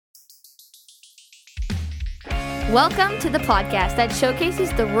Welcome to the podcast that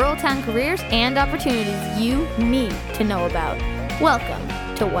showcases the rural town careers and opportunities you need to know about. Welcome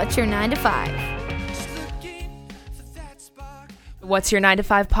to What's Your 9 to 5? What's Your 9 to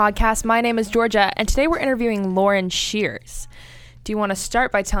 5 podcast? My name is Georgia, and today we're interviewing Lauren Shears. Do you want to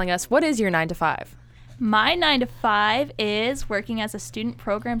start by telling us what is your 9 to 5? My 9 to 5 is working as a student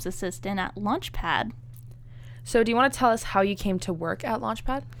programs assistant at Launchpad. So do you want to tell us how you came to work at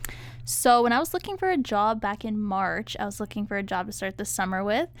Launchpad? So when I was looking for a job back in March, I was looking for a job to start the summer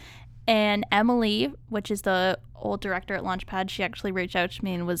with. And Emily, which is the old director at Launchpad, she actually reached out to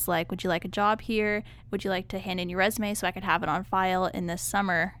me and was like, would you like a job here? Would you like to hand in your resume so I could have it on file in this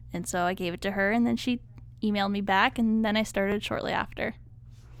summer? And so I gave it to her, and then she emailed me back, and then I started shortly after.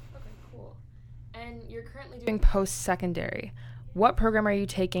 Okay, cool. And you're currently doing post-secondary. What program are you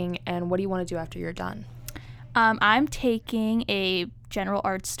taking, and what do you want to do after you're done? I'm taking a general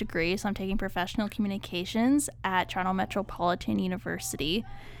arts degree, so I'm taking professional communications at Toronto Metropolitan University.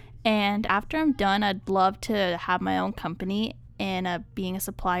 And after I'm done, I'd love to have my own company and being a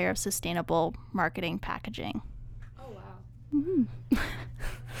supplier of sustainable marketing packaging. Oh, wow.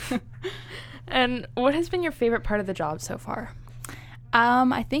 Mm-hmm. And what has been your favorite part of the job so far?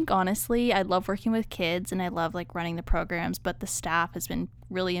 I think honestly, I love working with kids and I love running the programs, but the staff has been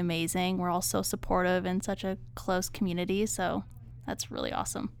really amazing. We're all so supportive and such a close community, so that's really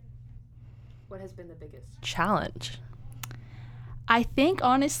awesome. What has been the biggest challenge? I think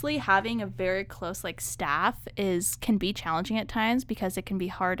honestly having a very close staff can be challenging at times because it can be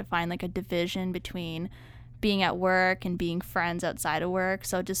hard to find a division between being at work and being friends outside of work.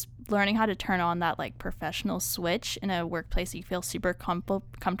 So just learning how to turn on that professional switch in a workplace that you feel super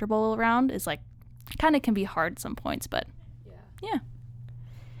comfortable around is kind of can be hard at some points, but yeah.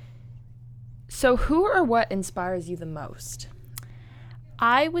 So who or what inspires you the most?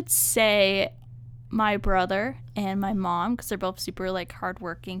 I would say my brother and my mom, because they're both super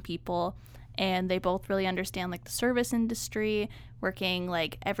hardworking people, and they both really understand the service industry, working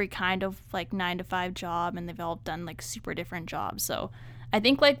every kind of 9 to 5 job, and they've all done super different jobs. So I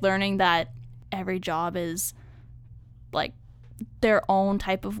think learning that every job is their own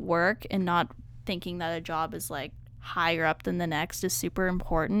type of work and not thinking that a job is higher up than the next is super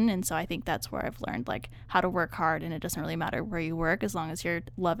important. And so I think that's where I've learned how to work hard, and it doesn't really matter where you work as long as you're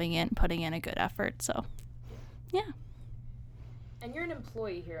loving it and putting in a good effort. So yeah. And you're an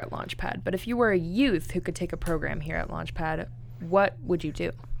employee here at Launchpad, but if you were a youth who could take a program here at Launchpad, what would you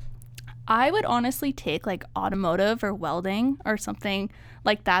do? I would honestly take automotive or welding or something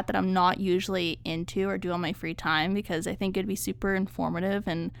like that I'm not usually into or do on my free time, because I think it'd be super informative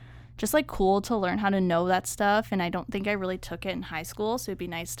and just cool to learn how to know that stuff. And I don't think I really took it in high school, so it'd be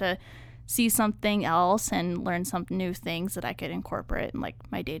nice to see something else and learn some new things that I could incorporate in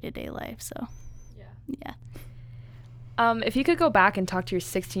my day-to-day life. So yeah. If you could go back and talk to your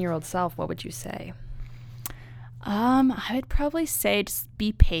 16-year-old self, what would you say? I would probably say just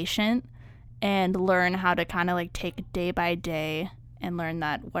be patient and learn how to kind of take it day by day and learn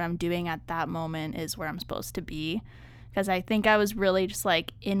that what I'm doing at that moment is where I'm supposed to be. Because I think I was really just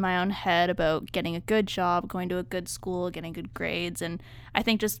in my own head about getting a good job, going to a good school, getting good grades. And I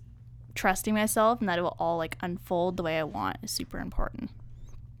think just trusting myself and that it will all unfold the way I want is super important.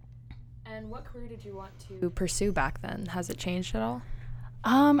 And what career did you want to pursue back then? Has it changed at all?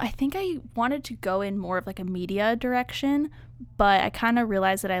 I think I wanted to go in more of a media direction, but I kind of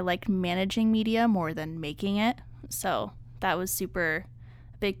realized that I liked managing media more than making it. So that was super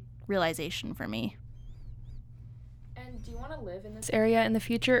big realization for me. And do you want to live in this area in the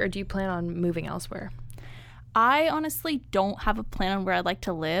future, or do you plan on moving elsewhere? I honestly don't have a plan on where I'd like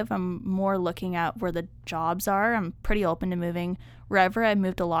to live. I'm more looking at where the jobs are. I'm pretty open to moving wherever. I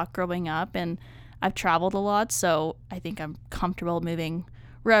moved a lot growing up, and I've traveled a lot, so I think I'm comfortable moving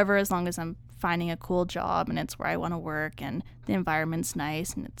wherever as long as I'm finding a cool job and it's where I want to work and the environment's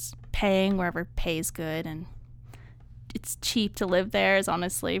nice and it's paying wherever pays good and it's cheap to live there is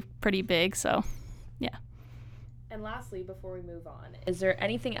honestly pretty big, so yeah. And lastly, before we move on, is there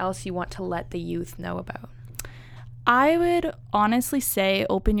anything else you want to let the youth know about? I would honestly say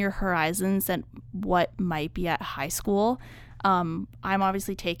open your horizons at what might be at high school. I'm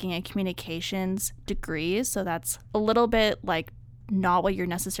obviously taking a communications degree, so that's a little bit not what you're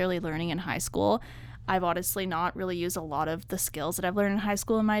necessarily learning in high school. I've honestly not really used a lot of the skills that I've learned in high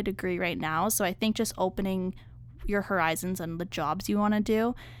school in my degree right now, so I think just opening your horizons and the jobs you want to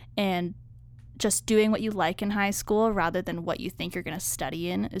do and just doing what you like in high school rather than what you think you're going to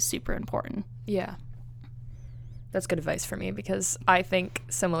study in is super important. Yeah. That's good advice for me because I think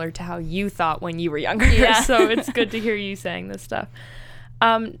similar to how you thought when you were younger. Yeah. So it's good to hear you saying this stuff.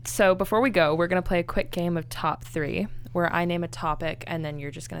 So before we go, we're going to play a quick game of top 3 where I name a topic and then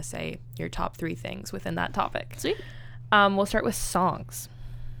you're just going to say your top 3 things within that topic. Sweet. We'll start with songs.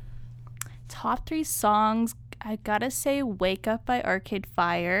 Top 3 songs, I gotta say Wake Up by Arcade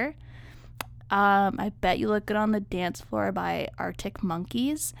Fire. I Bet You Look Good on the Dance Floor by Arctic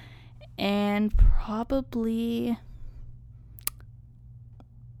Monkeys. And probably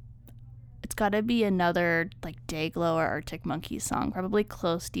it's gotta be another like Dayglow or Arctic Monkeys song. Probably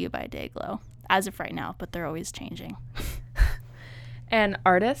Close to You by Dayglow. As of right now, but they're always changing. And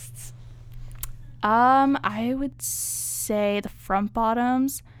artists? I would say the Front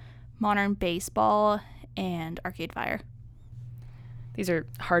Bottoms, Modern Baseball, and Arcade Fire. These are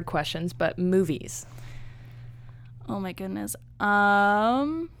hard questions, but movies. Oh my goodness.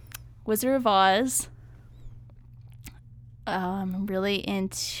 Wizard of Oz. I'm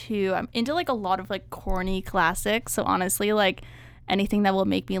into like a lot of like corny classics. So honestly, like anything that will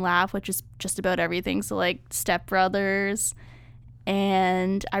make me laugh, which is just about everything. So like Step Brothers,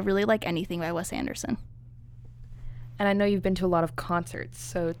 and I really like anything by Wes Anderson. And I know you've been to a lot of concerts.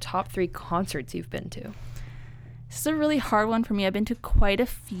 So top 3 concerts you've been to. This is a really hard one for me. I've been to quite a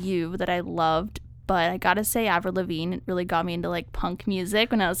few that I loved, but I gotta say Avril Lavigne really got me into like punk music.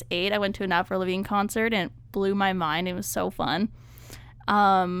 When I was 8, I went to an Avril Lavigne concert and it blew my mind. It was so fun.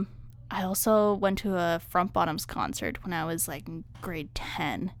 I also went to a Front Bottoms concert when I was like in grade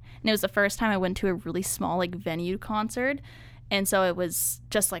 10. And it was the first time I went to a really small like venue concert. And so it was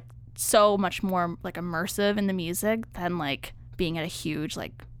just like so much more like immersive in the music than like being at a huge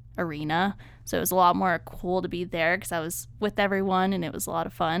like arena. So it was a lot more cool to be there because I was with everyone and it was a lot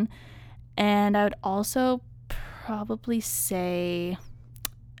of fun. And I would also probably say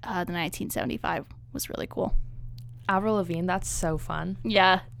the 1975 was really cool. Avril Lavigne, that's so fun.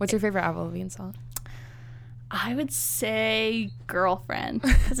 Yeah. What's your favorite Avril Lavigne song? I would say Girlfriend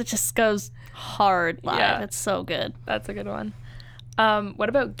because it just goes hard live. Yeah. It's so good. That's a good one. What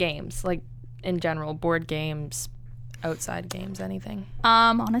about games? Like in general, board games, outside games, anything?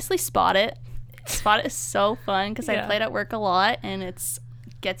 Honestly, Spot It. Spot It is so fun because Yeah. I played at work a lot and it's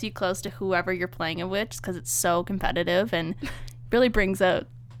gets you close to whoever you're playing it with because it's so competitive and really brings out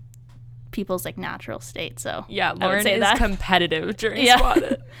people's like natural state. So Yeah, I would Lauren say is that. competitive during Yeah. Spot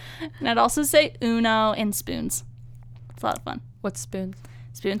It. And I'd also say Uno and Spoons. It's a lot of fun. What's spoons?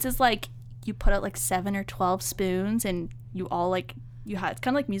 Spoons is like you put out like 7 or 12 spoons and you all like it's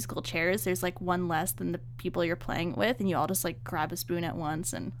kind of like musical chairs. There's like one less than the people you're playing with and you all just like grab a spoon at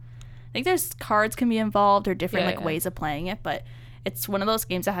once. And I think there's cards can be involved or different ways of playing it, but it's one of those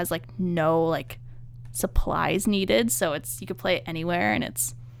games that has like no like supplies needed, so you could play it anywhere and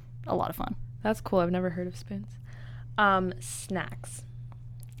it's a lot of fun. That's cool. I've never heard of spoons. Snacks.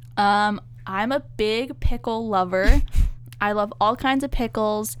 I'm a big pickle lover. I love all kinds of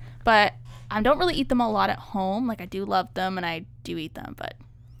pickles, but I don't really eat them a lot at home. Like I do love them and I do eat them, but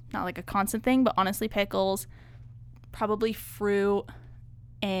not like a constant thing. But honestly, pickles, probably fruit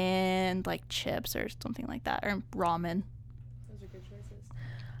and like chips or something like that, or ramen. Those are good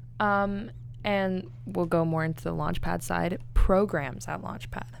choices. And we'll go more into the Launchpad side. Programs at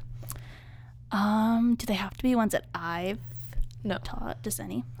Launchpad. Do they have to be ones that I've taught? Just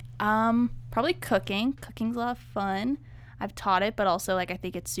any? Probably cooking. Cooking's a lot of fun. I've taught it, but also like I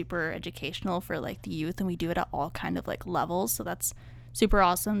think it's super educational for like the youth, and we do it at all kind of like levels. So that's super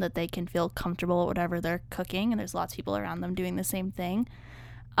awesome that they can feel comfortable at whatever they're cooking, and there's lots of people around them doing the same thing.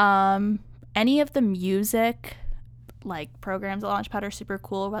 Any of the music like programs at Launchpad are super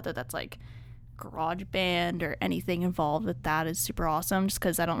cool, whether that's like GarageBand or anything involved with that is super awesome, just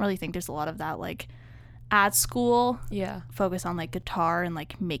because I don't really think there's a lot of that like at school. Yeah. Focus on like guitar and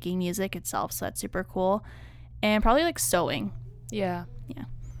like making music itself, so that's super cool. And probably like sewing. Yeah. Yeah.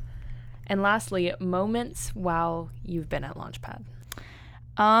 And lastly, moments while you've been at Launchpad.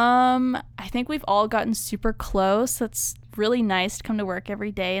 I think we've all gotten super close. It's really nice to come to work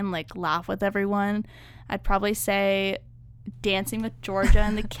every day and like laugh with everyone. I'd probably say dancing with Georgia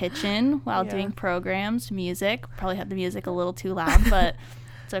in the kitchen while doing programs, music. Probably had the music a little too loud, but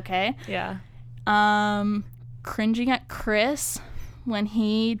it's okay. Yeah. Cringing at Chris when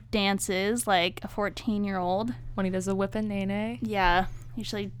he dances like a 14-year-old. When he does a whip and nae. Yeah.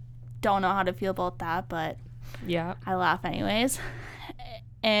 Usually don't know how to feel about that, but Yeah. I laugh anyways.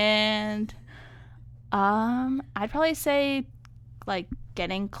 And I'd probably say like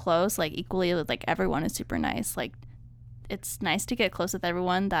getting close like equally with like everyone is super nice. Like it's nice to get close with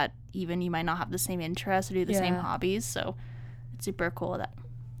everyone that even you might not have the same interests or do the same hobbies, so it's super cool that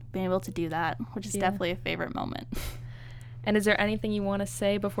being able to do that, which is definitely a favorite moment. And is there anything you want to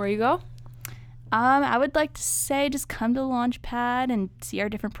say before you go? I would like to say just come to Launchpad and see our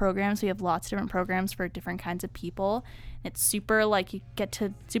different programs. We have lots of different programs for different kinds of people. It's super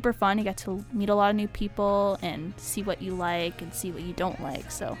super fun. You get to meet a lot of new people and see what you like and see what you don't like.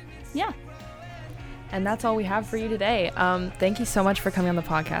 So, yeah. And that's all we have for you today. Thank you so much for coming on the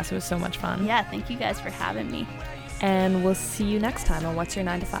podcast. It was so much fun. Yeah, thank you guys for having me. And we'll see you next time on What's Your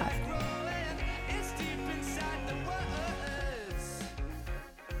 9 to 5.